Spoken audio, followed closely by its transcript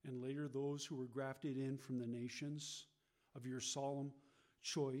those who were grafted in from the nations of your solemn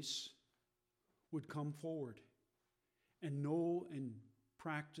choice would come forward and know and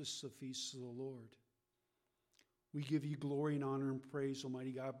practice the feasts of the Lord. We give you glory and honor and praise,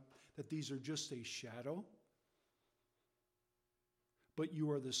 Almighty God, that these are just a shadow, but you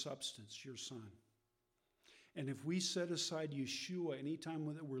are the substance, your Son. And if we set aside Yeshua anytime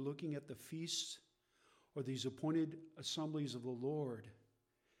that we're looking at the feasts or these appointed assemblies of the Lord,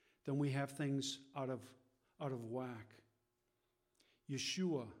 then we have things out of whack.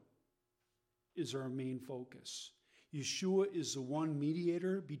 Yeshua is our main focus. Yeshua is the one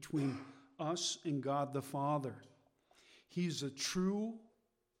mediator between us and God the Father. He's a true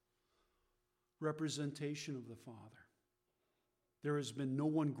representation of the Father. There has been no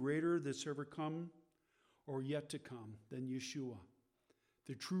one greater that's ever come or yet to come than Yeshua,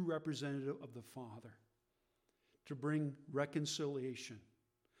 the true representative of the Father, to bring reconciliation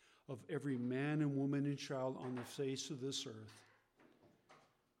of every man and woman and child on the face of this earth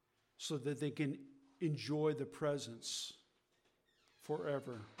so that they can enjoy the presence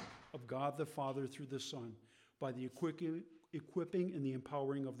forever of God the Father through the Son by the equipping and the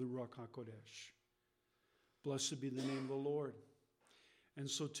empowering of the Ruach HaKodesh. Blessed be the name of the Lord. And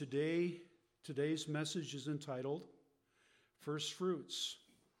so today's message is entitled First Fruits.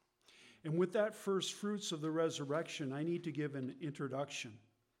 And with that first fruits of the resurrection, I need to give an introduction.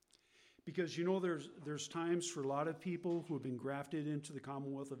 Because you know there's times for a lot of people who have been grafted into the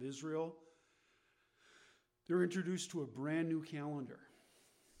Commonwealth of Israel, they're introduced to a brand new calendar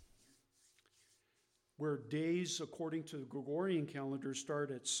where days according to the Gregorian calendar start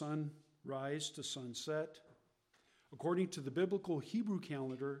at sunrise to sunset. According to the biblical Hebrew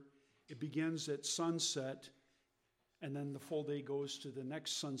calendar, it begins at sunset and then the full day goes to the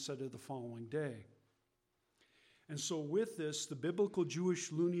next sunset of the following day. And so with this, the biblical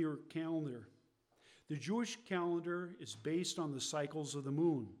Jewish lunar calendar, the Jewish calendar is based on the cycles of the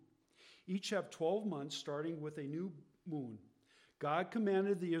moon. Each have 12 months starting with a new moon. God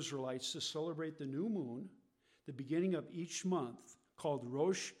commanded the Israelites to celebrate the new moon, the beginning of each month, called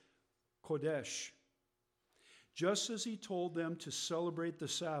Rosh Chodesh, just as he told them to celebrate the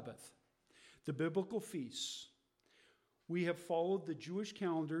Sabbath, the biblical feasts. We have followed the Jewish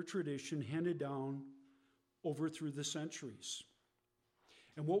calendar tradition handed down over through the centuries.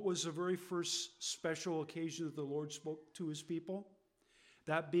 And what was the very first special occasion that the Lord spoke to his people?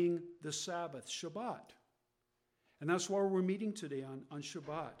 That being the Sabbath, Shabbat. And that's why we're meeting today on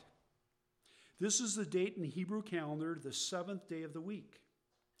Shabbat. This is the date in the Hebrew calendar, the seventh day of the week.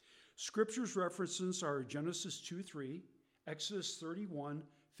 Scripture's references are Genesis 2:3, Exodus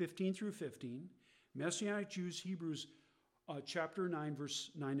 31:15 through 15, Messianic Jews, Hebrews chapter 9, verse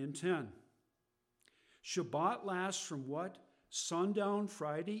 9 and 10. Shabbat lasts from what? Sundown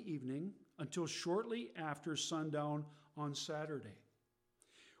Friday evening until shortly after sundown on Saturday,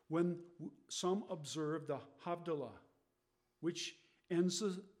 when some observe the Havdalah, which ends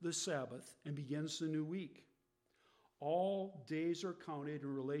the Sabbath and begins the new week. All days are counted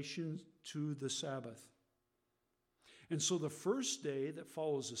in relation to the Sabbath. And so the first day that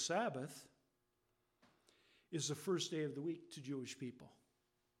follows the Sabbath is the first day of the week to Jewish people.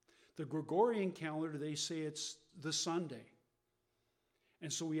 The Gregorian calendar, they say it's the Sunday.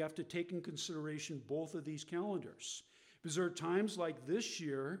 And so we have to take in consideration both of these calendars. Because there are times like this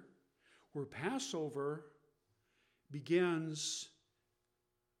year where Passover begins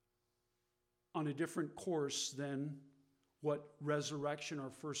on a different course than what resurrection or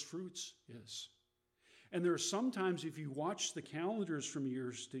first fruits is. And there are sometimes, if you watch the calendars from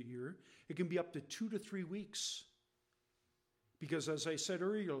years to year, it can be up to 2 to 3 weeks. Because as I said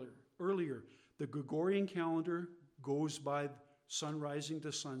earlier, the Gregorian calendar goes by sun rising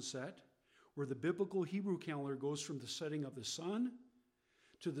to sunset, where the biblical Hebrew calendar goes from the setting of the sun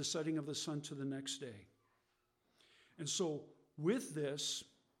to the setting of the sun to the next day. And so with this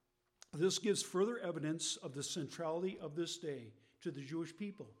gives further evidence of the centrality of this day to the Jewish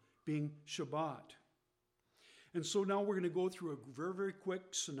people, being Shabbat. And so now we're going to go through a very, very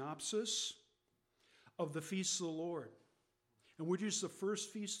quick synopsis of the feasts of the Lord. And which is the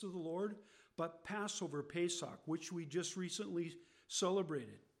first feast of the Lord? But Passover, Pesach, which we just recently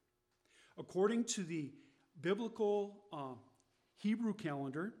celebrated. According to the biblical Hebrew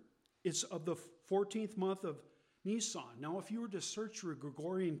calendar, it's of the 14th month of Nisan. Now, if you were to search your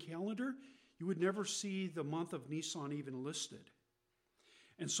Gregorian calendar, you would never see the month of Nisan even listed.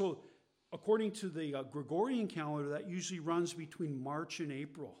 And so, according to the Gregorian calendar, that usually runs between March and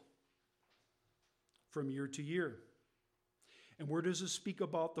April from year to year. And where does it speak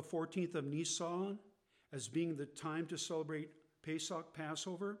about the 14th of Nisan as being the time to celebrate Pesach,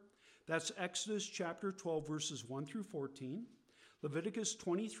 Passover? That's Exodus chapter 12, verses 1 through 14, Leviticus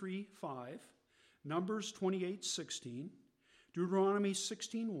 23, 5, Numbers 28, 16, Deuteronomy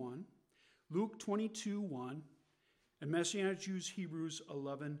 16, 1, Luke 22, 1, and Messianic Jews Hebrews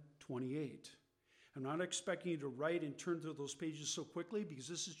 11, 28. I'm not expecting you to write and turn through those pages so quickly because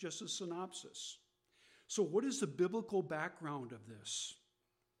this is just a synopsis. So what is the biblical background of this?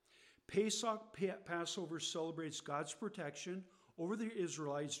 Pesach, Passover, celebrates God's protection over the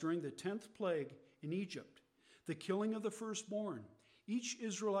Israelites during the 10th plague in Egypt, the killing of the firstborn. Each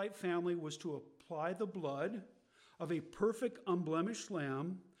Israelite family was to apply the blood of a perfect, unblemished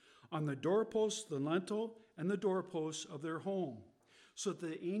lamb on the doorposts, the lintel, and the doorposts of their home, so that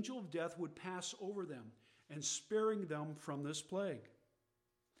the angel of death would pass over them and sparing them from this plague.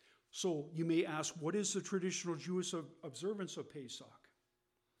 So you may ask, what is the traditional Jewish observance of Pesach?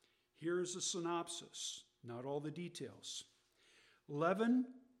 Here is a synopsis, not all the details. Leaven,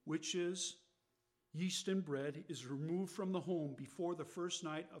 which is yeast and bread, is removed from the home before the first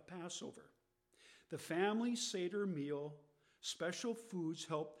night of Passover. The family Seder meal, special foods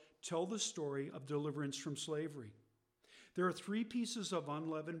help tell the story of deliverance from slavery. There are 3 pieces of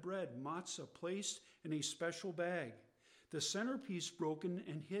unleavened bread, matzah, placed in a special bag. The centerpiece broken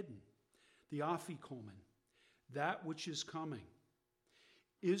and hidden, the afikomen, that which is coming,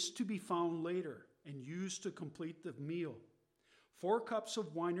 is to be found later and used to complete the meal. 4 cups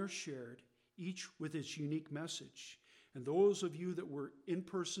of wine are shared, each with its unique message. And those of you that were in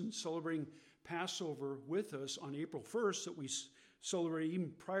person celebrating Passover with us on April 1st, that we celebrated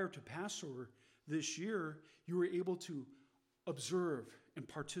even prior to Passover this year, you were able to observe and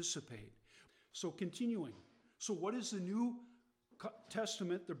participate. So continuing. So what is the New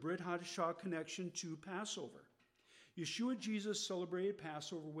Testament, the Brit Hadashah connection to Passover? Yeshua Jesus celebrated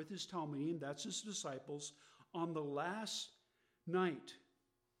Passover with his Talmidim, that's his disciples, on the last night,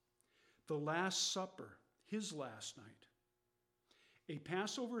 the Last Supper, his last night. A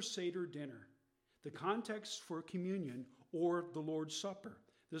Passover Seder dinner, the context for communion or the Lord's Supper.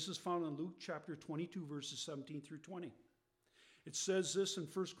 This is found in Luke chapter 22, verses 17 through 20. It says this in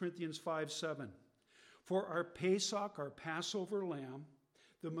 1 Corinthians 5:7. For our Pesach, our Passover lamb,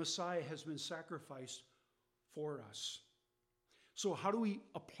 the Messiah has been sacrificed for us. So how do we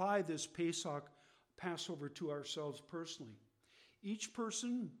apply this Pesach, Passover to ourselves personally? Each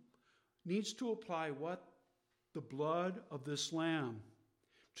person needs to apply what? The blood of this lamb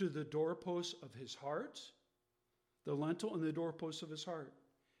to the doorposts of his heart, the lintel and the doorposts of his heart,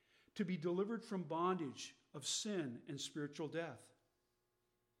 to be delivered from bondage of sin and spiritual death.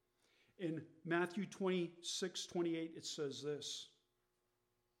 In Matthew 26:28, it says this.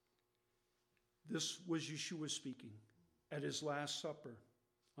 This was Yeshua speaking at his Last Supper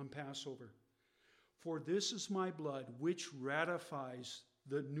on Passover. For this is my blood, which ratifies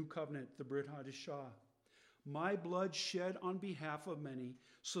the new covenant, the Brit Hadashah. My blood shed on behalf of many,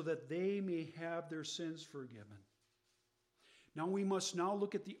 so that they may have their sins forgiven. Now we must now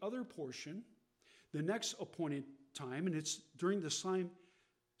look at the other portion, the next appointed time, and it's during the same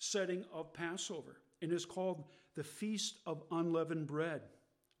setting of Passover, and it's called the Feast of Unleavened Bread,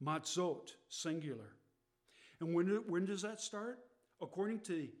 matzot, singular. And when does that start? According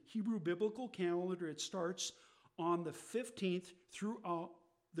to the Hebrew biblical calendar, it starts on the 15th through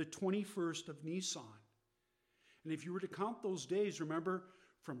the 21st of Nisan. And if you were to count those days, remember,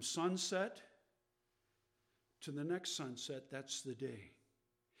 from sunset to the next sunset, that's the day.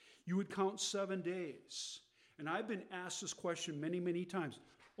 You would count 7 days. And I've been asked this question many, many times.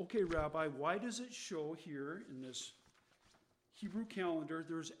 Okay, Rabbi, why does it show here in this Hebrew calendar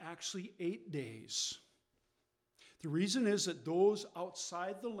there's actually 8 days? The reason is that those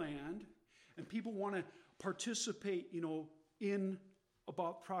outside the land, and people want to participate, in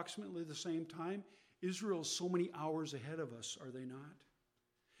about approximately the same time. Israel is so many hours ahead of us, are they not?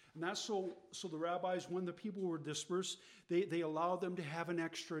 And that's so the rabbis, when the people were dispersed, they allowed them to have an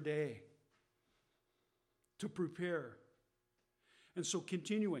extra day to prepare. And so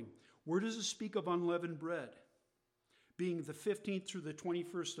continuing, where does it speak of unleavened bread? Being the 15th through the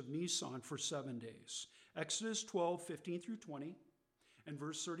 21st of Nisan for 7 days. Exodus 12, 15 through 20, and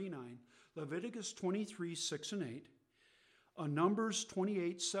verse 39. Leviticus 23, 6 and 8. Numbers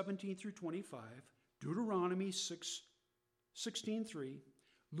 28, 17 through 25. Deuteronomy 6, 16, 3.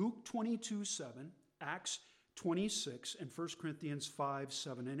 Luke 22, 7. Acts 26, and 1 Corinthians 5,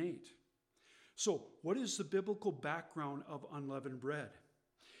 7 and 8. So, what is the biblical background of unleavened bread?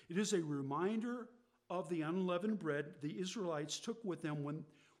 It is a reminder of the unleavened bread the Israelites took with them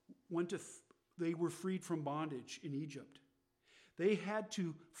when they were freed from bondage in Egypt. They had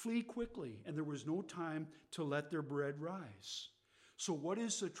to flee quickly, and there was no time to let their bread rise. So what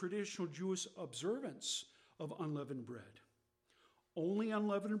is the traditional Jewish observance of unleavened bread? Only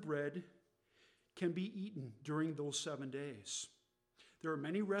unleavened bread can be eaten during those 7 days. There are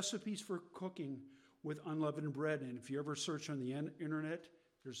many recipes for cooking with unleavened bread, and if you ever search on the internet,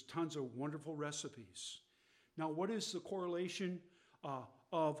 there's tons of wonderful recipes. Now, what is the correlation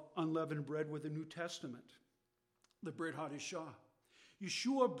of unleavened bread with the New Testament? The Brit Hadashah.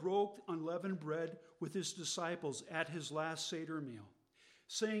 Yeshua broke unleavened bread with his disciples at his last Seder meal,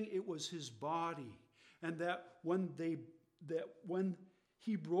 saying it was his body, and that when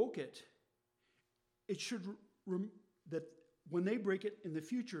he broke it, that when they break it in the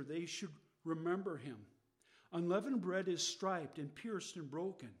future, they should remember him. Unleavened bread is striped and pierced and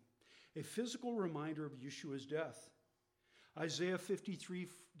broken, a physical reminder of Yeshua's death. Isaiah 53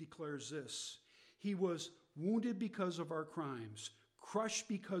 declares this: he was wounded because of our crimes, crushed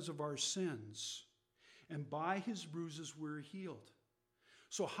because of our sins, and by his bruises we're healed.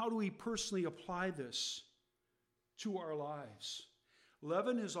 So how do we personally apply this to our lives?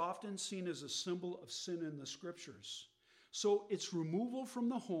 Leaven is often seen as a symbol of sin in the scriptures. So its removal from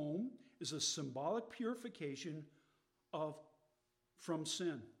the home is a symbolic purification from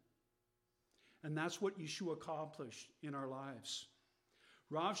sin. And that's what Yeshua accomplished in our lives.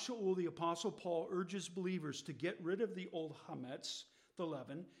 Rav Shaul, the Apostle Paul, urges believers to get rid of the old hametz, the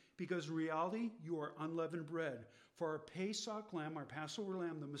leaven, because in reality, you are unleavened bread. For our Pesach lamb, our Passover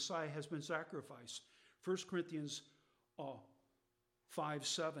lamb, the Messiah, has been sacrificed. 1 Corinthians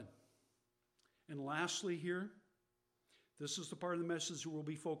 5:7. And lastly here, this is the part of the message we'll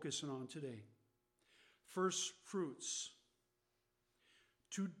be focusing on today. First fruits.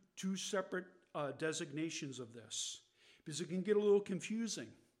 Two separate designations of this, because it can get a little confusing.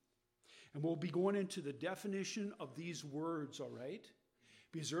 And we'll be going into the definition of these words, all right?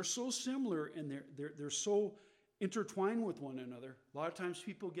 Because they're so similar and they're so intertwined with one another. A lot of times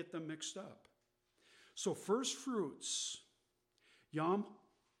people get them mixed up. So first fruits, Yom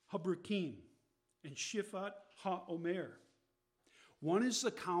HaBrakim and Shifat HaOmer. One is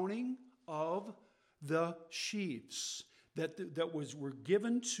the counting of the sheaves that were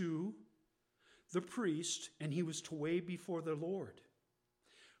given to the priest, and he was to weigh before the Lord.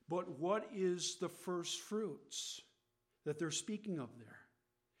 But what is the first fruits that they're speaking of there?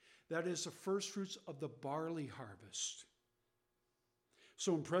 That is the first fruits of the barley harvest.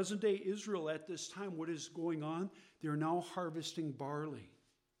 So in present-day Israel at this time, what is going on? They're now harvesting barley.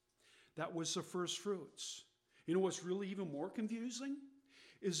 That was the first fruits. You know what's really even more confusing?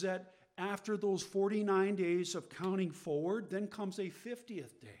 Is that after those 49 days of counting forward, then comes a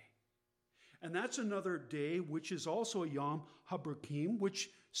 50th day. And that's another day, which is also a Yom HaBrakim, which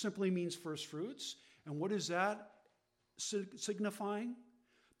simply means first fruits. And what is that signifying?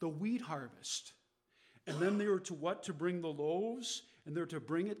 The wheat harvest. And then they were to what? To bring the loaves, and they're to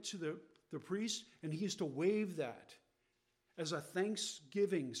bring it to the priest, and he's to wave that as a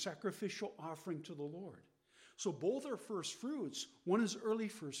thanksgiving sacrificial offering to the Lord. So both are first fruits. One is early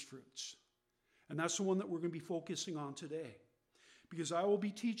first fruits. And that's the one that we're going to be focusing on today. Because I will be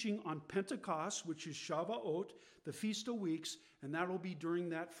teaching on Pentecost, which is Shavuot, the Feast of Weeks, and that will be during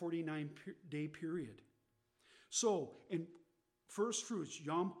that 49-day period. So, in first fruits,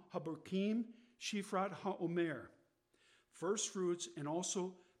 Yom HaBrakim, Shifrat HaOmer. First fruits, and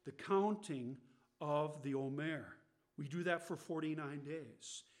also the counting of the Omer. We do that for 49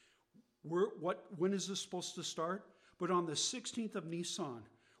 days. When is this supposed to start? But on the 16th of Nisan,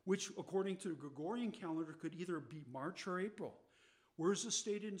 which according to the Gregorian calendar could either be March or April. Where is this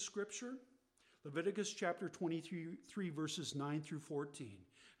stated in Scripture? Leviticus chapter 23, verses 9 through 14.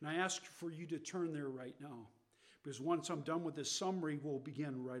 And I ask for you to turn there right now, because once I'm done with this summary, we'll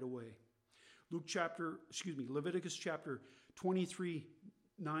begin right away. Leviticus chapter 23,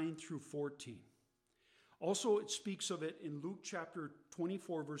 9 through 14. Also, it speaks of it in Luke chapter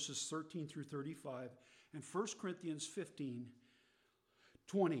 24, verses 13 through 35, and 1 Corinthians 15,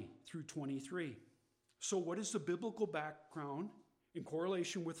 20 through 23. So what is the biblical background in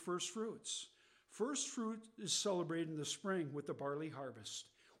correlation with first fruits? First fruit is celebrated in the spring with the barley harvest,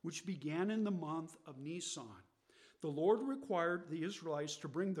 which began in the month of Nisan. The Lord required the Israelites to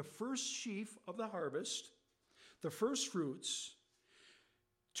bring the first sheaf of the harvest, the first fruits,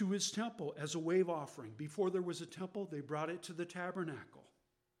 to his temple as a wave offering. Before there was a temple, they brought it to the tabernacle.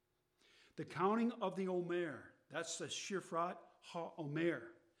 The counting of the Omer, that's the Shifrat HaOmer.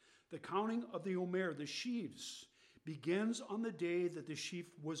 The counting of the Omer, the sheaves, begins on the day that the sheaf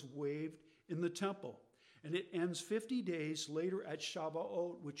was waved in the temple. And it ends 50 days later at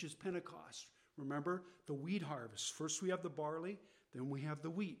Shavuot, which is Pentecost. Remember, the wheat harvest. First we have the barley, then we have the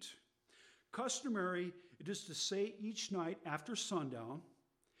wheat. Customary, it is to say each night after sundown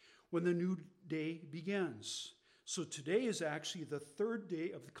when the new day begins. So today is actually the third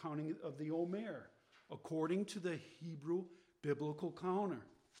day of the counting of the Omer, according to the Hebrew biblical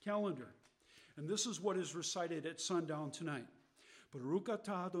calendar. And this is what is recited at sundown tonight. Baruch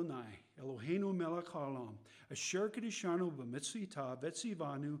atah Adonai, Eloheinu melech haolam, asher kedishanu b'mitzvita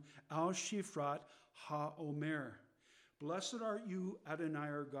v'tzivanu al shifrat ha'omer. Blessed art you, Adonai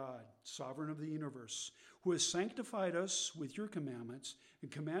our God, sovereign of the universe, who has sanctified us with your commandments and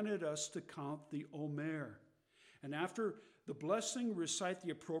commanded us to count the Omer. And after the blessing, recite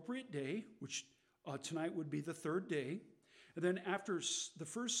the appropriate day, which tonight would be the third day. And then after the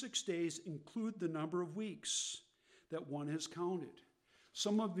first 6 days, include the number of weeks that one has counted.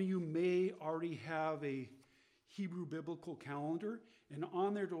 Some of you may already have a Hebrew biblical calendar, and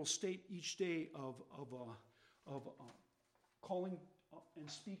on there it will state each day of calling and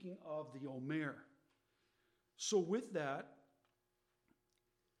speaking of the Omer. So with that,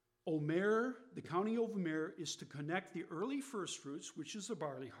 Omer, the counting of Omer, is to connect the early first fruits, which is the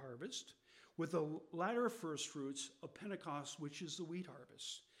barley harvest, with the latter first fruits of Pentecost, which is the wheat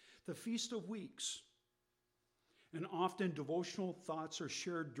harvest, the Feast of Weeks. And often devotional thoughts are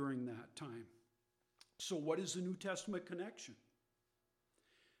shared during that time. So what is the New Testament connection?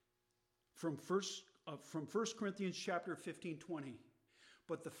 From 1 Corinthians chapter 15:20.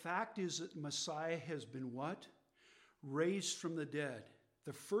 But the fact is that Messiah has been what? Raised from the dead,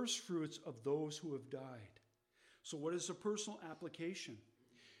 the first fruits of those who have died. So what is the personal application?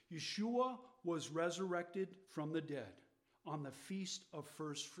 Yeshua was resurrected from the dead on the Feast of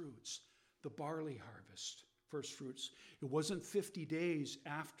First Fruits, the barley harvest, first fruits. It wasn't 50 days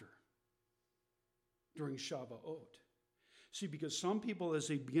after, during Shavuot. See, because some people, as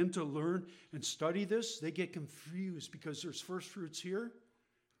they begin to learn and study this, they get confused because there's first fruits here,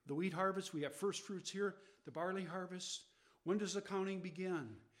 the wheat harvest, we have first fruits here, the barley harvest. When does the counting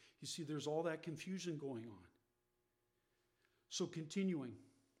begin? You see, there's all that confusion going on. So continuing,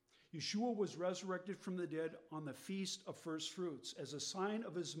 Yeshua was resurrected from the dead on the Feast of First Fruits as a sign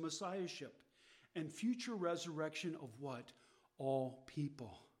of his messiahship and future resurrection of what? All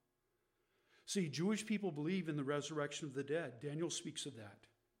people. See, Jewish people believe in the resurrection of the dead. Daniel speaks of that.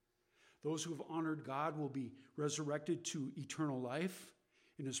 Those who have honored God will be resurrected to eternal life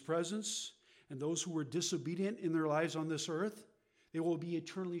in his presence. And those who were disobedient in their lives on this earth, they will be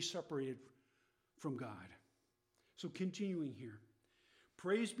eternally separated from God. So continuing here.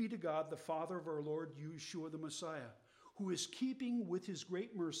 Praise be to God, the Father of our Lord Yeshua the Messiah, who is keeping with his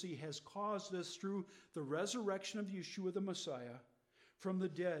great mercy has caused us through the resurrection of Yeshua the Messiah from the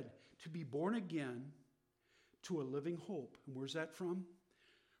dead to be born again to a living hope. And where's that from?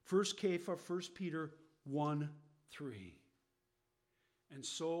 1 Peter 1:3. And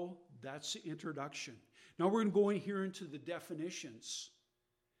so that's the introduction. Now we're going to go in here into the definitions,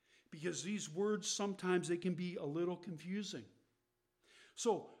 because these words sometimes they can be a little confusing.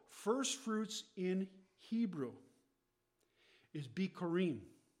 So first fruits in Hebrew is bikurim.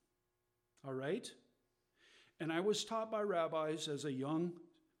 All right? And I was taught by rabbis as a young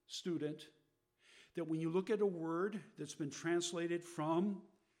student that when you look at a word that's been translated from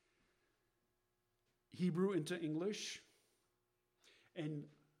Hebrew into English, and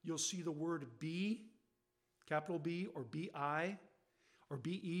you'll see the word B, capital B, or B-I, or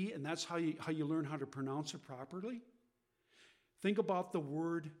B-E, and that's how you learn how to pronounce it properly. Think about the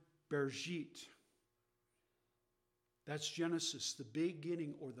word Bereshit. That's Genesis, the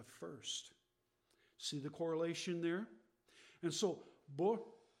beginning or the first. See the correlation there? And so,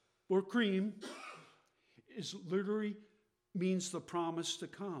 Bikurim is literally means the promise to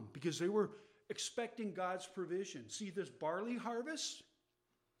come, because they were expecting God's provision. See this barley harvest?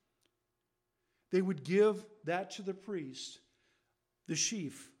 They would give that to the priest, the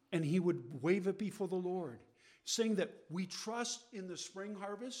sheaf, and he would wave it before the Lord, saying that we trust in the spring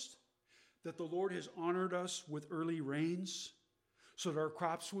harvest, that the Lord has honored us with early rains so that our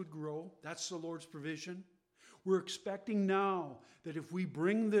crops would grow. That's the Lord's provision. We're expecting now that if we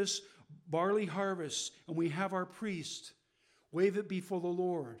bring this barley harvest and we have our priest wave it before the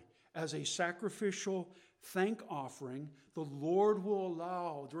Lord as a sacrificial thank offering, the Lord will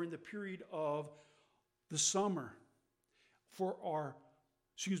allow during the period of the summer from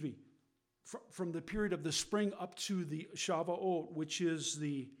the period of the spring up to the Shavuot, which is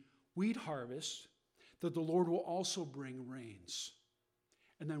the wheat harvest, that the Lord will also bring rains.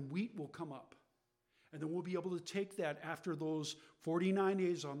 And then wheat will come up. And then we'll be able to take that after those 49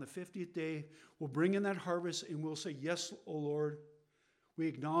 days. On the 50th day, we'll bring in that harvest and we'll say, yes, O Lord, we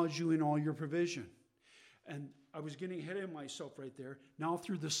acknowledge you in all your provision. And I was getting ahead of myself right there. Now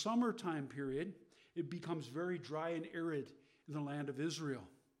through the summertime period, it becomes very dry and arid in the land of Israel.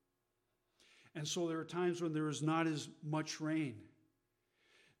 And so there are times when there is not as much rain.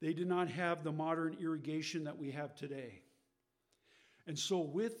 They did not have the modern irrigation that we have today. And so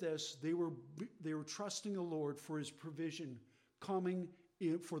with this, they were trusting the Lord for his provision coming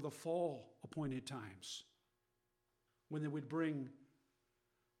in for the fall appointed times, when they would bring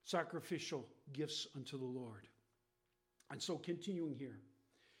sacrificial gifts unto the Lord. And so continuing here.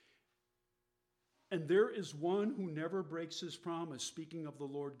 And there is one who never breaks his promise, speaking of the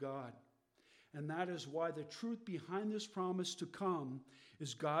Lord God. And that is why the truth behind this promise to come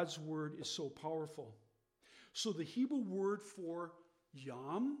is God's word is so powerful. So the Hebrew word for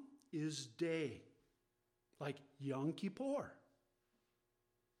Yom is day, like Yom Kippur.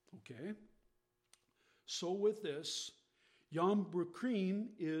 Okay? So with this, Yom Bukrim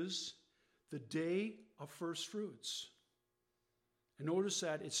is the day of first fruits. And notice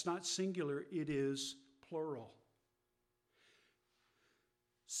that it's not singular, it is plural.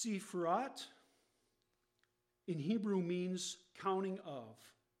 Sifrat in Hebrew means counting of.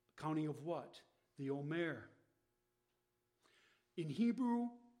 Counting of what? The Omer. In Hebrew,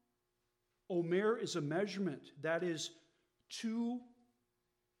 Omer is a measurement. That is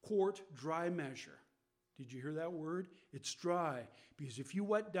 2-quart dry measure. Did you hear that word? It's dry. Because if you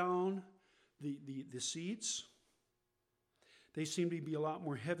wet down the seeds, they seem to be a lot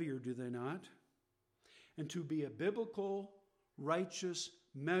more heavier, do they not? And to be a biblical, righteous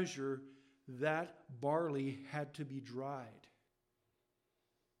measure, that barley had to be dried.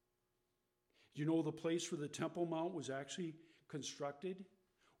 You know, the place where the Temple Mount was actually constructed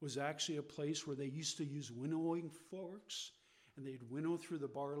was actually a place where they used to use winnowing forks, and they'd winnow through the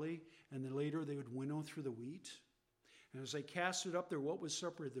barley, and then later they would winnow through the wheat. And as they cast it up there, what was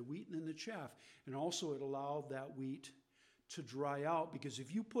separated? The wheat and then the chaff. And also it allowed that wheat to dry out, because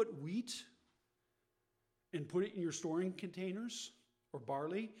if you put wheat and put it in your storing containers or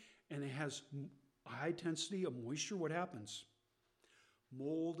barley, and it has a high intensity of moisture, what happens?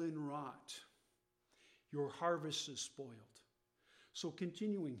 Mold and rot. Your harvest is spoiled. So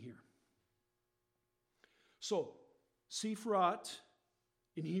continuing here. So, Sifrat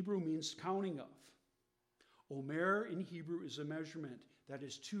in Hebrew means counting of. Omer in Hebrew is a measurement. That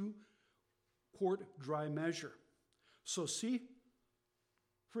is 2-quart dry measure. So Sifrat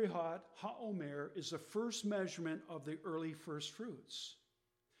HaOmer is the first measurement of the early first fruits.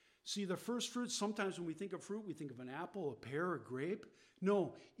 See, the first fruits, sometimes when we think of fruit, we think of an apple, a pear, a grape.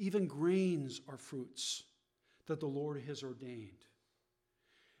 No, even grains are fruits that the Lord has ordained.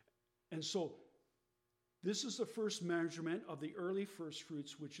 And so, this is the first measurement of the early first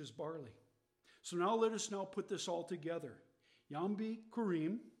fruits, which is barley. So now let us now put this all together. Yom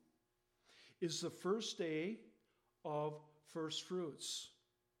Bikurim is the first day of first fruits.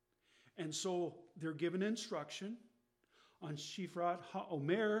 And so they're given instruction on Sifrat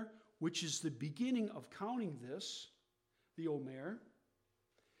HaOmer, which is the beginning of counting this, the Omer.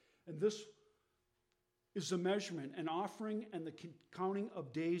 And this is the measurement, an offering and the counting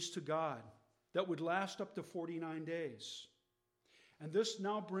of days to God that would last up to 49 days. And this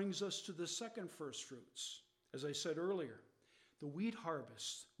now brings us to the second first fruits. As I said earlier, the wheat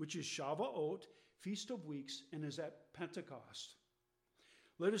harvest, which is Shavuot, Feast of Weeks, and is at Pentecost.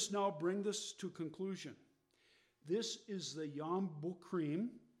 Let us now bring this to conclusion. This is the Yom Bukrim,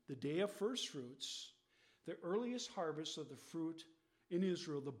 the day of first fruits, the earliest harvest of the fruit in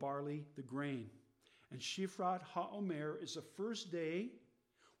Israel, the barley, the grain. And Sifrat HaOmer is the first day,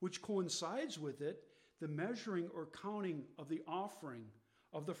 which coincides with it, the measuring or counting of the offering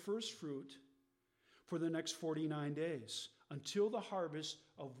of the first fruit for the next 49 days, until the harvest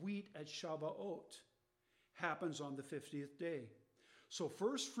of wheat at Shavuot happens on the 50th day. So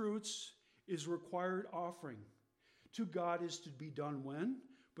first fruits is required offering to God is to be done when?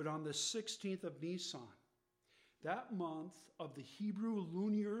 But on the 16th of Nisan. That month of the Hebrew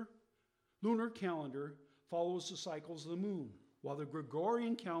lunar calendar follows the cycles of the moon, while the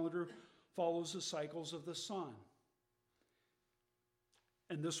Gregorian calendar follows the cycles of the sun.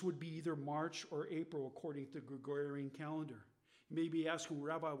 And this would be either March or April according to the Gregorian calendar. You may be asking,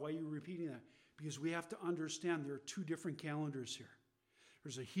 Rabbi, why are you repeating that? Because we have to understand there are two different calendars here.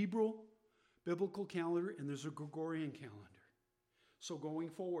 There's a Hebrew biblical calendar and there's a Gregorian calendar. So going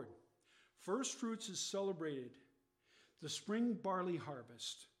forward, first fruits is celebrated the spring barley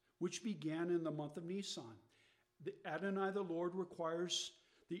harvest, which began in the month of Nisan. Adonai the Lord requires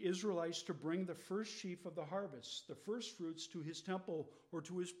the Israelites to bring the first sheaf of the harvest, the first fruits, to his temple or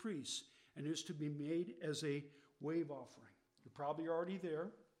to his priests, and is to be made as a wave offering. You're probably already there,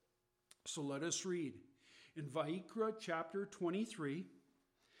 so let us read. in Vayikra chapter 23,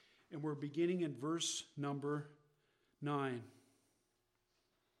 and we're beginning in verse number 9.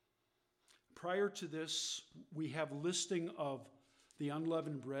 Prior to this, we have listing of the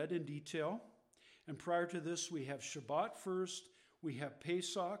unleavened bread in detail. And prior to this, we have Shabbat first, we have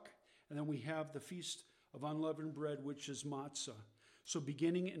Pesach, and then we have the Feast of Unleavened Bread, which is Matzah. So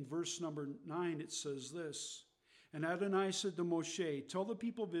beginning in verse number 9, it says this, "And Adonai said to Moshe, tell the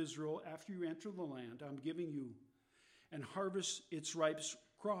people of Israel, after you enter the land I'm giving you, and harvest its ripe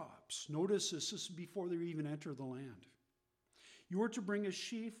crops." Notice this is before they even enter the land. "You are to bring a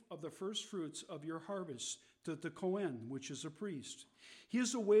sheaf of the first fruits of your harvest to the Kohen, which is a priest. He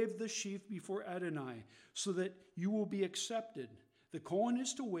is to wave the sheaf before Adonai, so that you will be accepted. The Kohen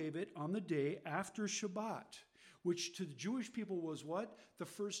is to wave it on the day after Shabbat," which to the Jewish people was what? The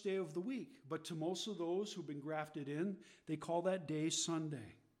first day of the week. But to most of those who've been grafted in, they call that day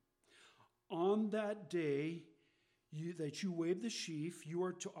Sunday. "On that day that you wave the sheaf, you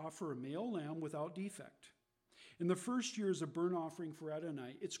are to offer a male lamb without defect. In the first year is a burnt offering for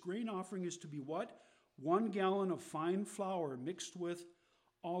Adonai. Its grain offering is to be what? 1 gallon of fine flour mixed with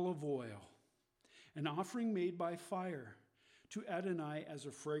olive oil, an offering made by fire to Adonai as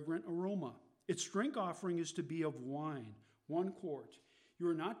a fragrant aroma. Its drink offering is to be of wine, 1 quart. You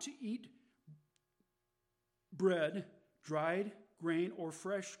are not to eat bread, dried grain, or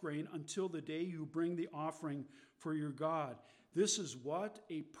fresh grain until the day you bring the offering for your God. This is what?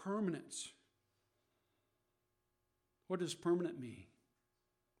 A permanent. What does permanent mean?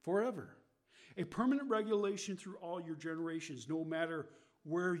 Forever. A permanent regulation through all your generations, no matter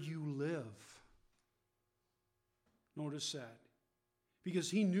where you live." Notice that.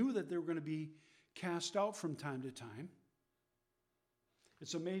 Because he knew that they were going to be cast out from time to time.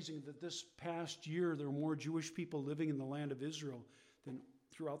 It's amazing that this past year there were more Jewish people living in the land of Israel than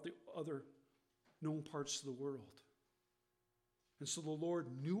throughout the other known parts of the world. And so the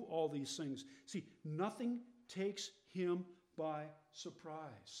Lord knew all these things. See, nothing takes him by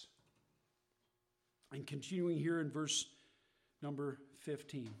surprise. And continuing here in verse number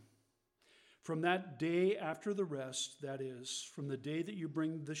 15. "From that day after the rest, that is, from the day that you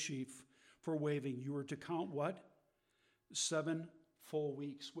bring the sheaf for waving, you are to count what? 7 full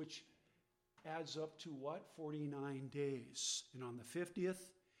weeks, which adds up to what? 49 days. And on the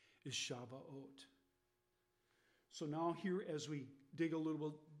 50th is Shabbat. So now here as we dig a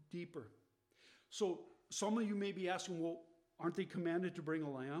little bit deeper. So some of you may be asking, well, aren't they commanded to bring a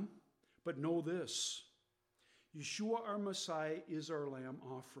lamb? But know this, Yeshua our Messiah is our lamb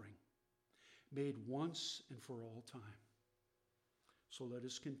offering, made once and for all time. So let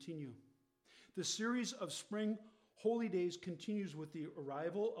us continue. The series of spring holy days continues with the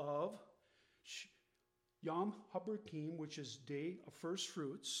arrival of Yom HaBarkim, which is Day of First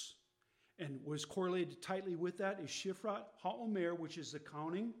Fruits, and was correlated tightly with that is Shifrat HaOmer, which is the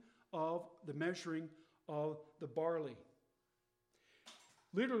counting of the measuring of the barley.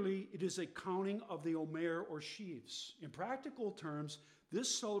 Literally, it is a counting of the Omer or sheaves. In practical terms,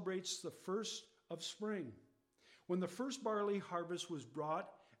 this celebrates the first of spring, when the first barley harvest was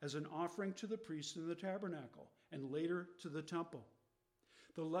brought as an offering to the priest in the tabernacle and later to the temple.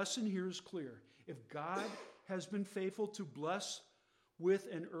 The lesson here is clear. If God has been faithful to bless with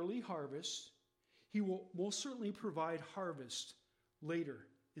an early harvest, he will most certainly provide harvest later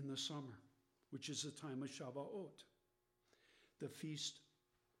in the summer, which is the time of Shabbat, the feast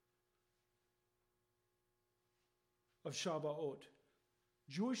of Shabbat.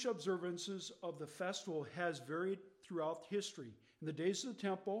 Jewish observances of the festival has varied throughout history. In the days of the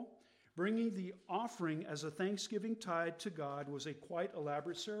temple, bringing the offering as a thanksgiving tithe to God was a quite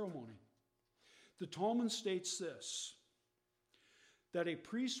elaborate ceremony. The Talmud states this, that a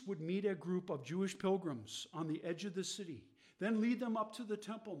priest would meet a group of Jewish pilgrims on the edge of the city, then lead them up to the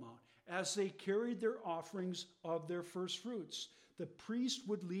Temple Mount. As they carried their offerings of their first fruits, the priest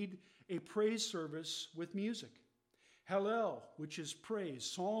would lead a praise service with music. Hallel, which is praise,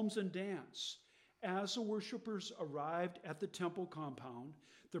 psalms, and dance. As the worshipers arrived at the temple compound,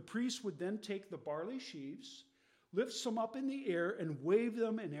 the priest would then take the barley sheaves, lift some up in the air, and wave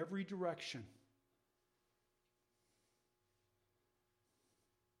them in every direction.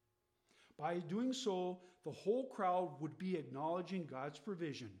 By doing so, the whole crowd would be acknowledging God's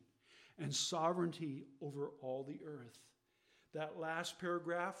provision and sovereignty over all the earth. That last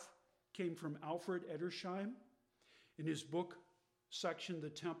paragraph came from Alfred Edersheim in his book section,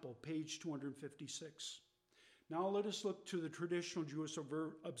 The Temple, page 256. Now let us look to the traditional Jewish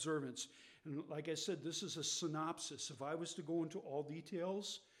observance. And like I said, this is a synopsis. If I was to go into all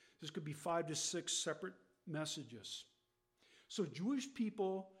details, this could be 5 to 6 separate messages. So Jewish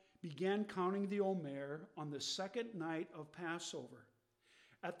people began counting the Omer on the second night of Passover,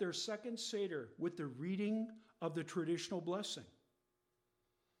 at their second Seder, with the reading of the traditional blessing.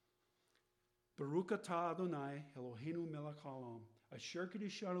 Baruch atah Adonai Eloheinu melech haolam, asher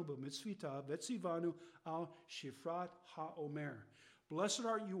kiddushanu b'mitzvita v'tzivanu al shifrat ha'omer. Blessed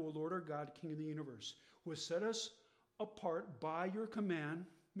art you, O Lord our God, King of the universe, who has set us apart by your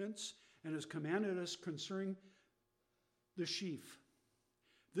commandments and has commanded us concerning the sheaf.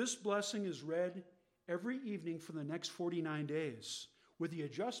 This blessing is read every evening for the next 49 days, with the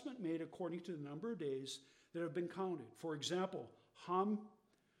adjustment made according to the number of days that have been counted. For example, Hayom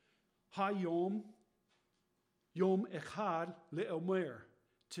Yom Echad Le'omer.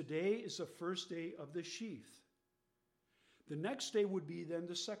 Today is the first day of the sheaf. The next day would be then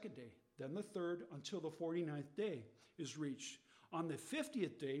the second day, then the third, until the 49th day is reached. On the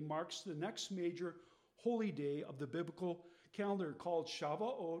 50th day marks the next major holy day of the biblical calendar, called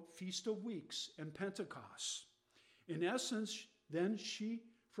Shavuot, Feast of Weeks, and Pentecost. In essence, then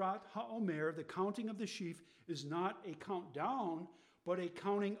Shifrat HaOmer, the counting of the sheaf, is not a countdown, but a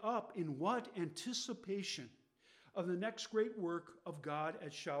counting up in what? Anticipation of the next great work of God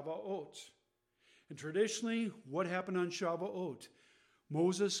at Shavuot. And traditionally, what happened on Shavuot?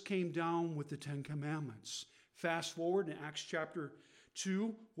 Moses came down with the Ten Commandments. Fast forward in Acts chapter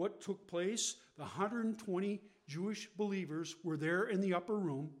 2, what took place? The 120 Jewish believers were there in the upper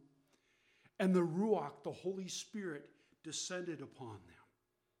room, and the Ruach, the Holy Spirit, descended upon them.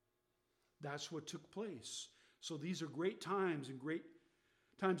 That's what took place. So these are great times and great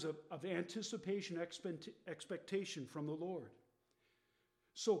times of anticipation, expectation from the Lord.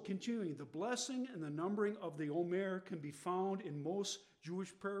 So continuing, the blessing and the numbering of the Omer can be found in most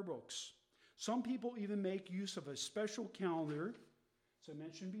Jewish prayer books. Some people even make use of a special calendar, as I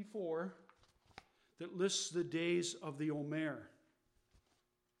mentioned before, that lists the days of the Omer.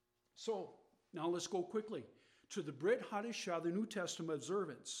 So now let's go quickly to the Brit Hadashah, the New Testament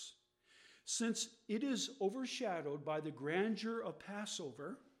observance. Since it is overshadowed by the grandeur of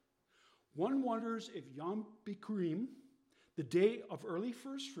Passover, one wonders if Yom Bikurim, the day of early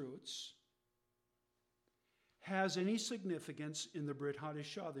first fruits, has any significance in the Brit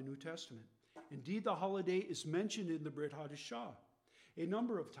Hadashah, the New Testament. Indeed, the holiday is mentioned in the Brit Hadashah a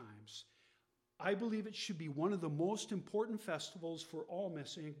number of times. I believe it should be one of the most important festivals for all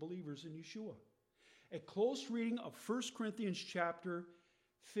Messianic believers in Yeshua. A close reading of 1 Corinthians chapter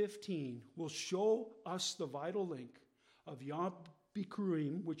 15 will show us the vital link of Yom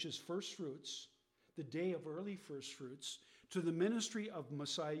Bikurim, which is first fruits, the day of early first fruits, to the ministry of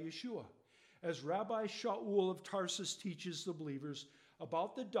Messiah Yeshua. As Rabbi Shaul of Tarsus teaches the believers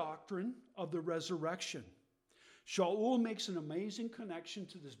about the doctrine of the resurrection, Shaul makes an amazing connection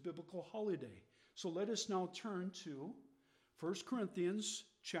to this biblical holiday. So let us now turn to 1 Corinthians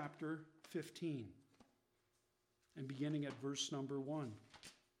chapter 15 and beginning at verse number 1.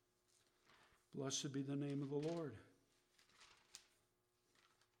 Blessed be the name of the Lord.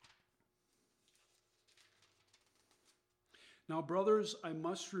 Now, brothers, I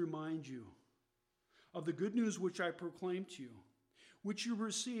must remind you of the good news which I proclaimed to you, which you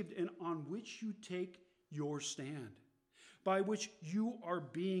received and on which you take your stand, by which you are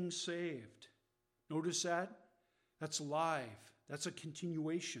being saved. Notice that? That's live. That's a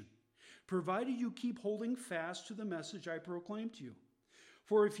continuation. Provided you keep holding fast to the message I proclaimed to you.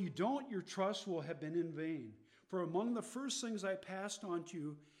 For if you don't, your trust will have been in vain. For among the first things I passed on to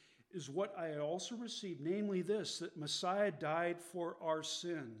you is what I had also received, namely this, that Messiah died for our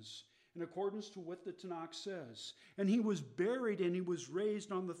sins, in accordance to what the Tanakh says. And he was buried and he was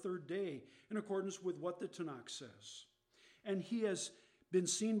raised on the third day, in accordance with what the Tanakh says. And he has been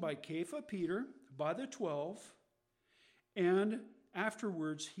seen by Kepha, Peter, by the 12, and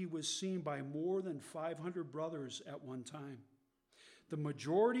afterwards he was seen by more than 500 brothers at one time, the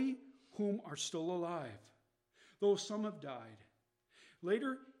majority whom are still alive, though some have died.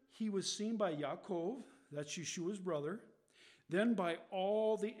 Later he was seen by Yaakov, that's Yeshua's brother, then by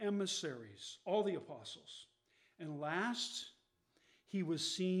all the emissaries, all the apostles. And last, he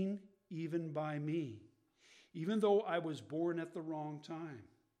was seen even by me, even though I was born at the wrong time.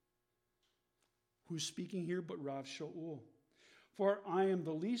 Who's speaking here but Rav Shaul? For I am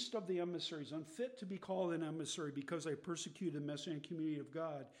the least of the emissaries, unfit to be called an emissary because I persecuted the Messianic community of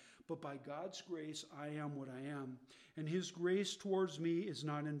God. But by God's grace, I am what I am. And his grace towards me is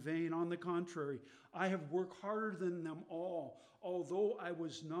not in vain. On the contrary, I have worked harder than them all, although I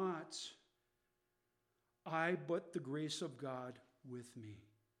was not I, but the grace of God with me.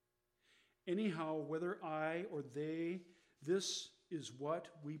 Anyhow, whether I or they, this is what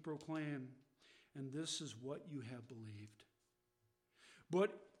we proclaim, and this is what you have believed.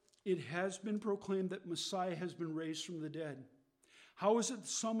 But it has been proclaimed that Messiah has been raised from the dead. How is it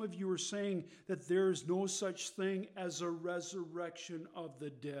some of you are saying that there is no such thing as a resurrection of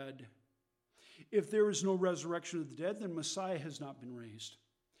the dead? If there is no resurrection of the dead, then Messiah has not been raised.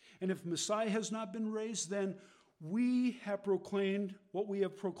 And if Messiah has not been raised, then we have proclaimed what we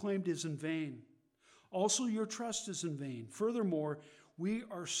have proclaimed is in vain. Also, your trust is in vain. Furthermore, we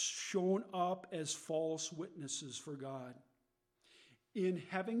are shown up as false witnesses for God, in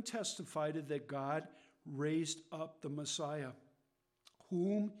having testified that God raised up the Messiah,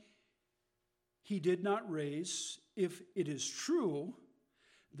 whom he did not raise, if it is true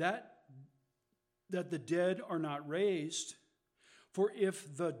that the dead are not raised. For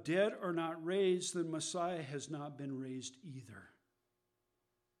if the dead are not raised, then Messiah has not been raised either.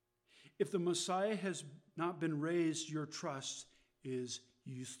 If the Messiah has not been raised, your trust is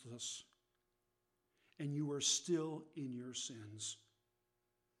useless, and you are still in your sins.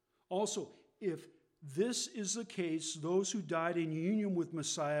 Also, if this is the case, those who died in union with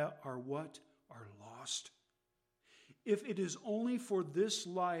Messiah are what? Are lost. If it is only for this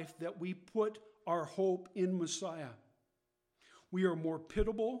life that we put our hope in Messiah, we are more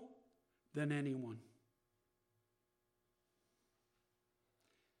pitiable than anyone.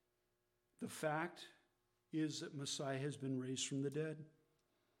 The fact is that Messiah has been raised from the dead.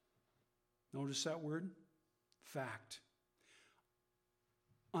 Notice that word? Fact.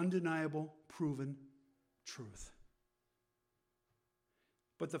 Undeniable, proven truth.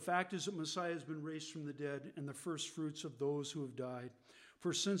 But the fact is that Messiah has been raised from the dead and the first fruits of those who have died.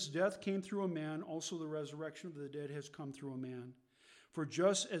 For since death came through a man, also the resurrection of the dead has come through a man. For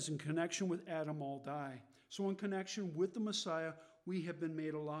just as in connection with Adam all die, so in connection with the Messiah we have been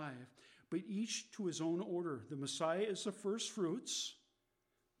made alive, but each to his own order. The Messiah is the first fruits.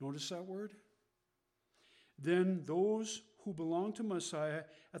 Notice that word? Then those who belong to Messiah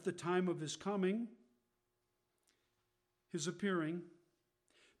at the time of his coming, his appearing,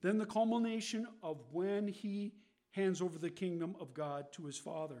 then the culmination of when he hands over the kingdom of God to his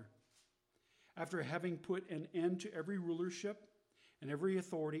Father, after having put an end to every rulership and every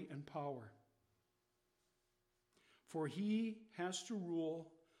authority and power. For he has to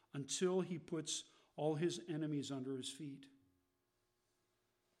rule until he puts all his enemies under his feet.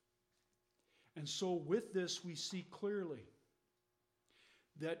 And so with this, we see clearly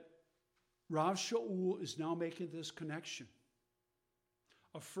that Rav Shaul is now making this connection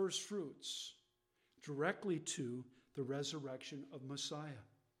of first fruits directly to the resurrection of Messiah.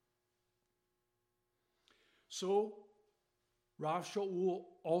 So Rav Shaul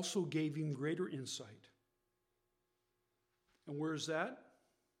also gave him greater insight. And where is that?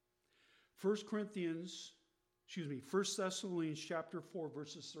 1 Thessalonians chapter 4,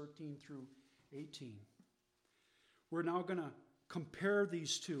 verses 13 through 18. We're now going to compare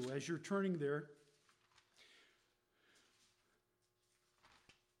these two. As you're turning there,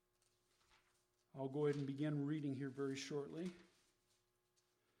 I'll go ahead and begin reading here very shortly.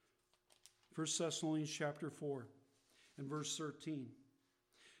 1 Thessalonians chapter 4 and verse 13.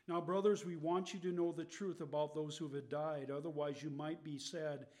 Now, brothers, we want you to know the truth about those who have died. Otherwise, you might be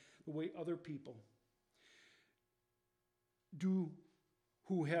sad the way other people do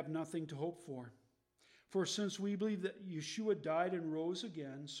who have nothing to hope for. For since we believe that Yeshua died and rose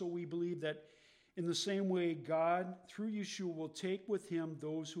again, so we believe that in the same way God, through Yeshua, will take with him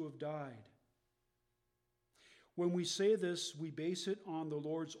those who have died. When we say this, we base it on the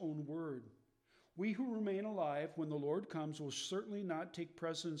Lord's own word. We who remain alive when the Lord comes will certainly not take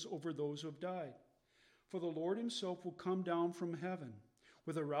precedence over those who have died. For the Lord himself will come down from heaven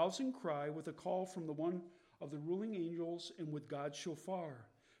with a rousing cry, with a call from the one of the ruling angels, and with God's shofar.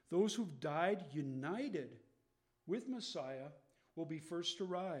 Those who've died united with Messiah will be first to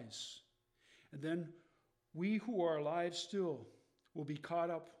rise. And then we who are alive still will be caught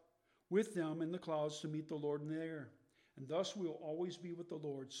up with them in the clouds to meet the Lord in the air. And thus we will always be with the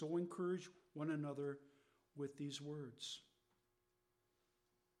Lord. So encourage one another with these words.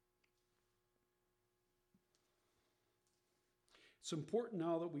 It's important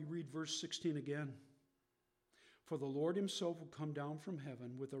now that we read verse 16 again. For the Lord himself will come down from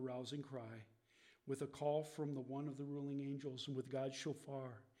heaven with a rousing cry, with a call from the one of the ruling angels, and with God's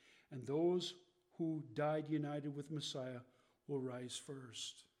shofar. And those who died united with Messiah will rise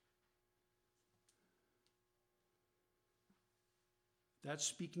first. That's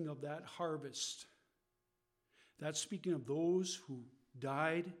speaking of that harvest. That's speaking of those who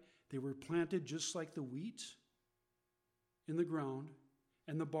died. They were planted just like the wheat in the ground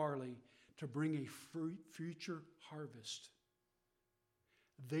and the barley to bring a future harvest.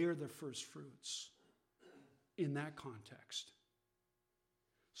 They are the first fruits in that context.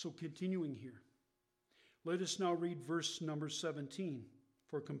 So continuing here, let us now read verse number 17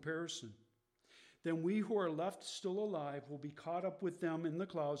 for comparison. Then we who are left still alive will be caught up with them in the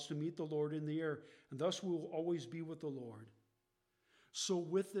clouds to meet the Lord in the air, and thus we will always be with the Lord. So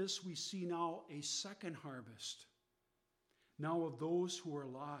with this we see now a second harvest, now of those who are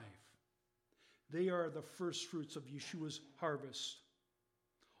alive. They are the first fruits of Yeshua's harvest.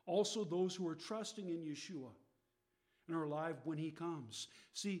 Also those who are trusting in Yeshua and are alive when he comes.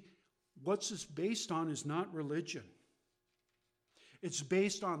 See, what's this based on is not religion. It's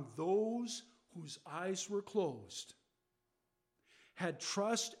based on those whose eyes were closed, had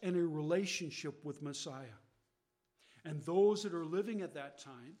trust and a relationship with Messiah. And those that are living at that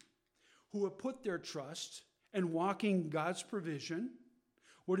time, who have put their trust and walking God's provision.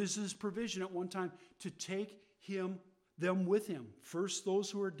 What is his provision at one time? To take them with him. First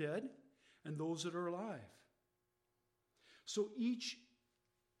those who are dead and those that are alive. So each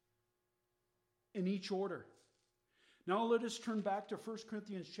in each order. Now let us turn back to 1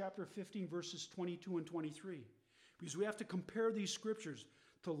 Corinthians chapter 15, verses 22 and 23. Because we have to compare these scriptures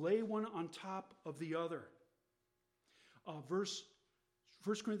to lay one on top of the other. 1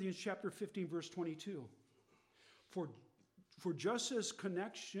 Corinthians chapter 15, verse 22. For just as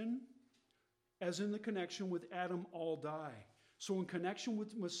in the connection with Adam all die, so in connection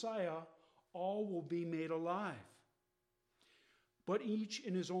with Messiah, all will be made alive. But each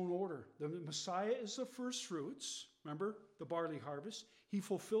in his own order. The Messiah is the first fruits. Remember, the barley harvest. He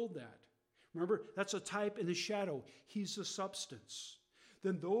fulfilled that. Remember, that's a type and a shadow. He's the substance.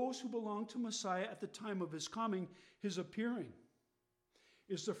 Then those who belong to Messiah at the time of his coming, his appearing,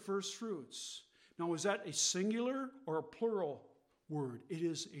 is the first fruits. Now, is that a singular or a plural word? It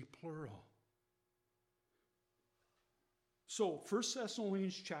is a plural. So 1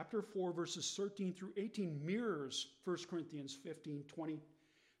 Thessalonians chapter 4, verses 13 through 18 mirrors 1 Corinthians 15, 20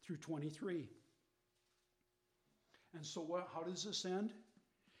 through 23. And so how does this end?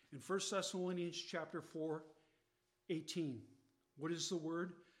 In 1 Thessalonians chapter 4, 18. What is the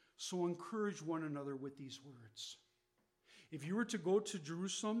word? So encourage one another with these words. If you were to go to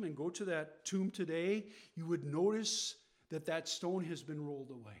Jerusalem and go to that tomb today, you would notice that that stone has been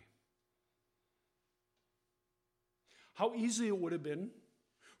rolled away. How easy it would have been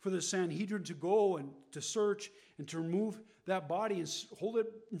for the Sanhedrin to go and to search and to remove that body and hold it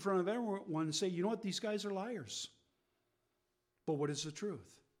in front of everyone and say, you know what, these guys are liars. But what is the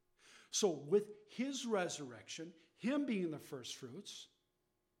truth? So with his resurrection, him being the first fruits,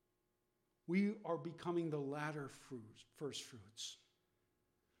 we are becoming the latter fruits, first fruits.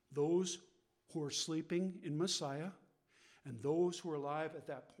 Those who are sleeping in Messiah and those who are alive at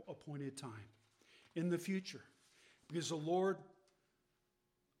that appointed time in the future. Because the Lord,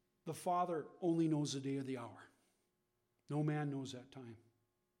 the Father, only knows the day or the hour. No man knows that time.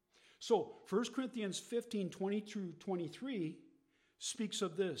 So 1 Corinthians 15, 20 through 23 speaks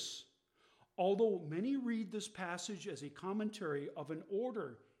of this. Although many read this passage as a commentary of an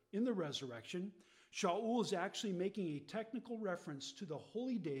order in the resurrection, Shaul is actually making a technical reference to the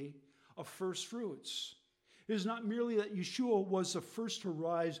holy day of first fruits. It is not merely that Yeshua was the first to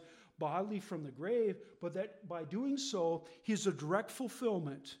rise bodily from the grave, but that by doing so, he is a direct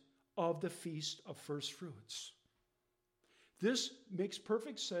fulfillment of the feast of first fruits. This makes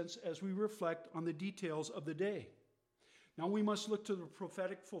perfect sense as we reflect on the details of the day. Now we must look to the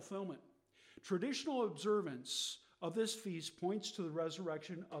prophetic fulfillment. Traditional observance of this feast points to the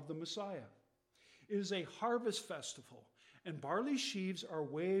resurrection of the Messiah. It is a harvest festival, and barley sheaves are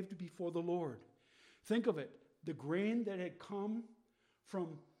waved before the Lord. Think of it. The grain that had come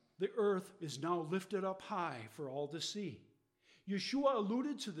from the earth is now lifted up high for all to see. Yeshua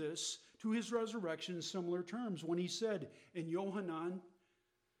alluded to this, to his resurrection, in similar terms when he said in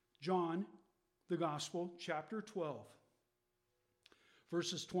John, the Gospel, chapter 12,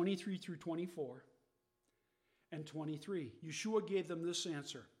 verses 23 through 24 and 23. Yeshua gave them this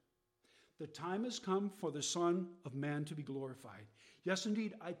answer. The time has come for the Son of Man to be glorified. Yes,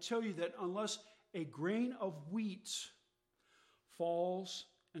 indeed, I tell you that unless a grain of wheat falls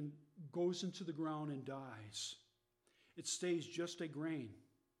and goes into the ground and dies, it stays just a grain.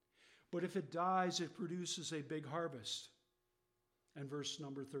 But if it dies, it produces a big harvest. And verse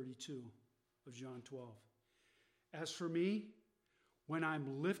number 32 of John 12. As for me, when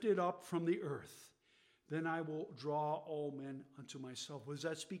I'm lifted up from the earth, then I will draw all men unto myself. Was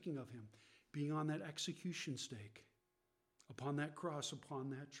that speaking of him? Being on that execution stake, upon that cross, upon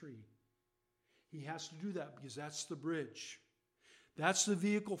that tree. He has to do that because that's the bridge. That's the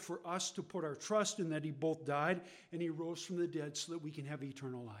vehicle for us to put our trust in, that he both died and he rose from the dead so that we can have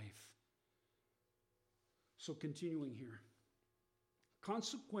eternal life. So continuing here.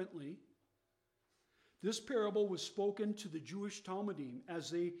 Consequently, this parable was spoken to the Jewish Talmudim as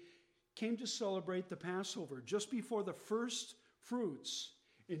they came to celebrate the Passover just before the first fruits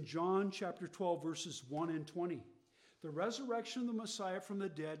in John chapter 12, verses 1 and 20. The resurrection of the Messiah from the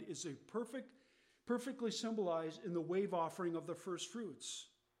dead is perfectly symbolized in the wave offering of the first fruits.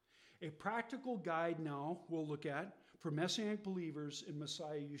 A practical guide now we'll look at for Messianic believers in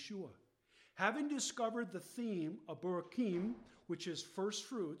Messiah Yeshua. Having discovered the theme of Borakim, which is first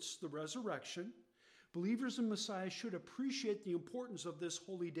fruits, the resurrection, believers in Messiah should appreciate the importance of this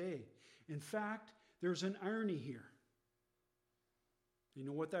holy day. In fact, there's an irony here. You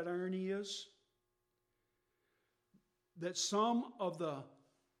know what that irony is? That some of the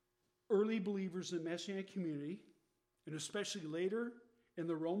early believers in the Messianic community, and especially later in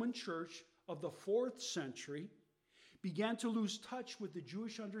the Roman church of the 4th century, began to lose touch with the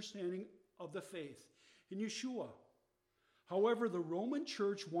Jewish understanding of the faith in Yeshua. However, the Roman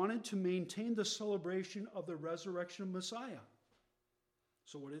church wanted to maintain the celebration of the resurrection of Messiah.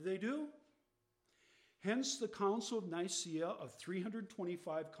 So what did they do? Hence, the Council of Nicaea of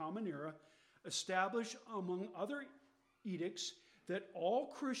 325 Common Era established, among other edicts, that all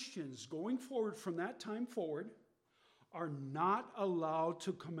Christians going forward from that time forward are not allowed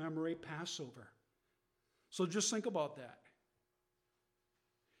to commemorate Passover. So just think about that.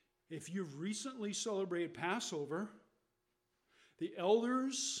 If you've recently celebrated Passover, the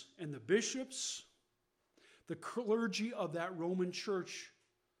elders and the bishops, the clergy of that Roman church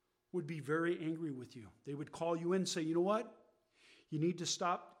would be very angry with you. They would call you in and say, you know what? You need to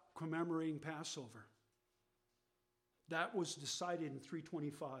stop commemorating Passover. That was decided in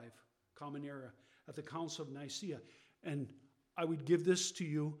 325 Common Era at the Council of Nicaea. And I would give this to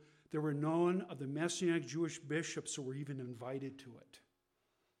you. There were none of the Messianic Jewish bishops who were even invited to it.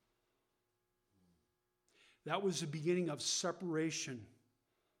 That was the beginning of separation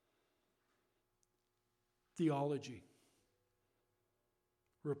theology,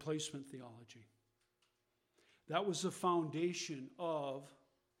 replacement theology. That was the foundation of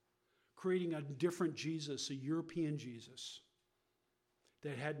creating a different Jesus, a European Jesus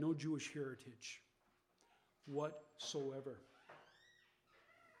that had no Jewish heritage whatsoever.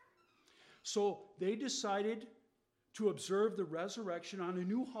 So they decided to observe the resurrection on a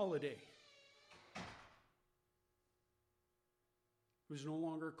new holiday. It was no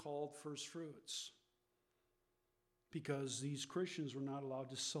longer called first fruits because these Christians were not allowed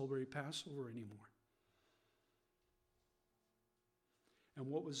to celebrate Passover anymore. And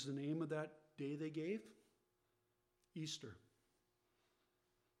what was the name of that day they gave? Easter.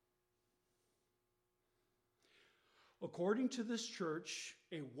 According to this church,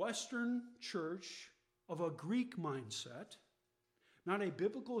 a Western church of a Greek mindset, not a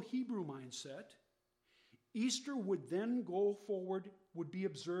biblical Hebrew mindset, Easter would then go forward, would be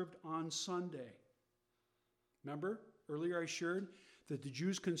observed on Sunday. Remember, earlier I shared that the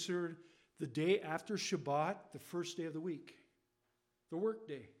Jews considered the day after Shabbat the first day of the week, the work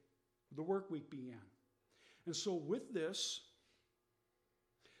day, the work week began. And so with this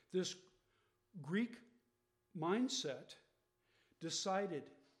Greek mindset decided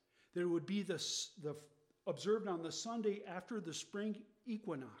that it would be the observed on the Sunday after the spring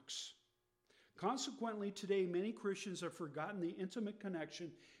equinox. Consequently, today, many Christians have forgotten the intimate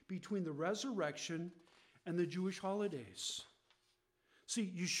connection between the resurrection and the Jewish holidays.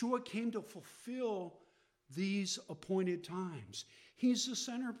 See, Yeshua came to fulfill these appointed times. He's the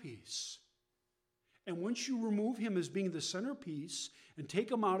centerpiece. And once you remove him as being the centerpiece and take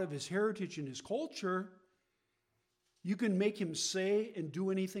him out of his heritage and his culture, you can make him say and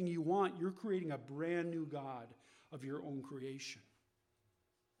do anything you want. You're creating a brand new God of your own creation.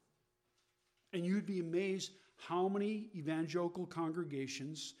 And you'd be amazed how many evangelical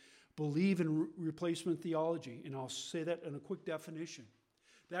congregations believe in replacement theology. And I'll say that in a quick definition.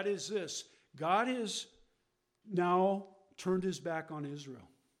 That is this: God has now turned his back on Israel,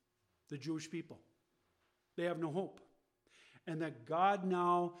 the Jewish people. They have no hope. And that God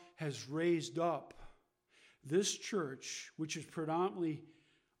now has raised up this church, which is predominantly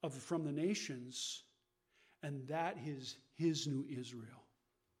from the nations, and that is his new Israel.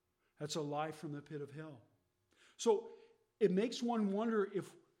 That's a lie from the pit of hell. So it makes one wonder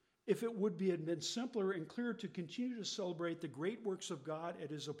if it would have been simpler and clearer to continue to celebrate the great works of God at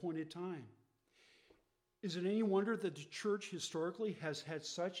his appointed time. Is it any wonder that the church historically has had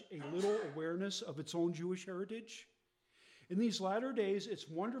such a little awareness of its own Jewish heritage? In these latter days, it's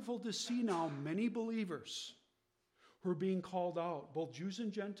wonderful to see now many believers who are being called out, both Jews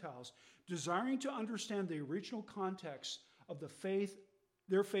and Gentiles, desiring to understand the original context of their faith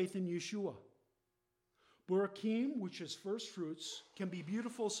in Yeshua. Borakim, which is first fruits, can be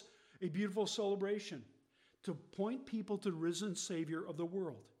a beautiful celebration to point people to the risen Savior of the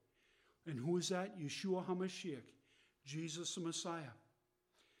world. And who is that? Yeshua HaMashiach, Jesus the Messiah.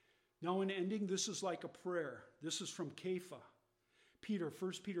 Now in ending, this is like a prayer. This is from Kepha. Peter,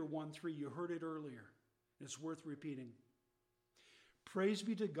 1 Peter 1:3. You heard it earlier. It's worth repeating. Praise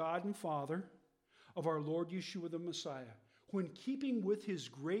be to God and Father of our Lord Yeshua the Messiah, who in keeping with his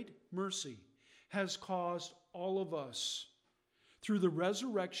great mercy has caused all of us, through the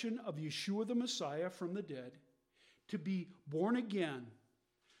resurrection of Yeshua the Messiah from the dead, to be born again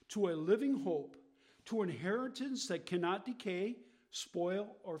to a living hope, to inheritance that cannot decay,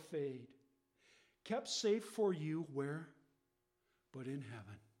 spoil, or fade, kept safe for you where? But in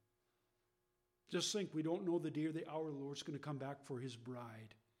heaven. Just think, we don't know the day or the hour the Lord's going to come back for his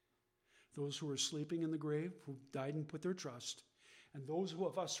bride. Those who are sleeping in the grave, who died and put their trust, and those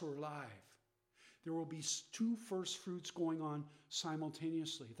of us who are alive. There will be two first fruits going on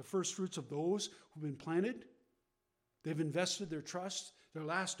simultaneously. The first fruits of those who've been planted. They've invested their trust. Their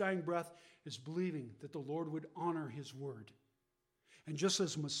last dying breath is believing that the Lord would honor his word. And just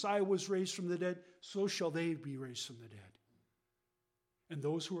as Messiah was raised from the dead, so shall they be raised from the dead. And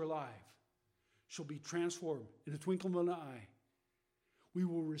those who are alive shall be transformed in a twinkling of an eye. We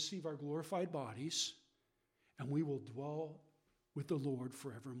will receive our glorified bodies, and we will dwell with the Lord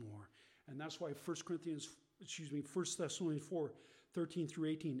forevermore. And that's why 1 Thessalonians 4, 13 through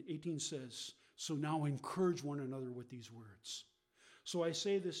 18. 18 says, so now encourage one another with these words. So I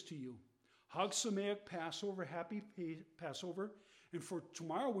say this to you, Hag Sameach Passover, happy Passover. And for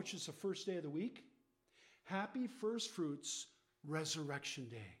tomorrow, which is the first day of the week, happy first fruits Resurrection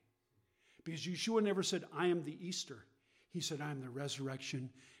Day. Because Yeshua never said, I am the Easter. He said, I am the resurrection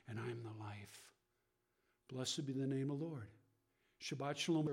and I am the life. Blessed be the name of the Lord. Shabbat Shalom.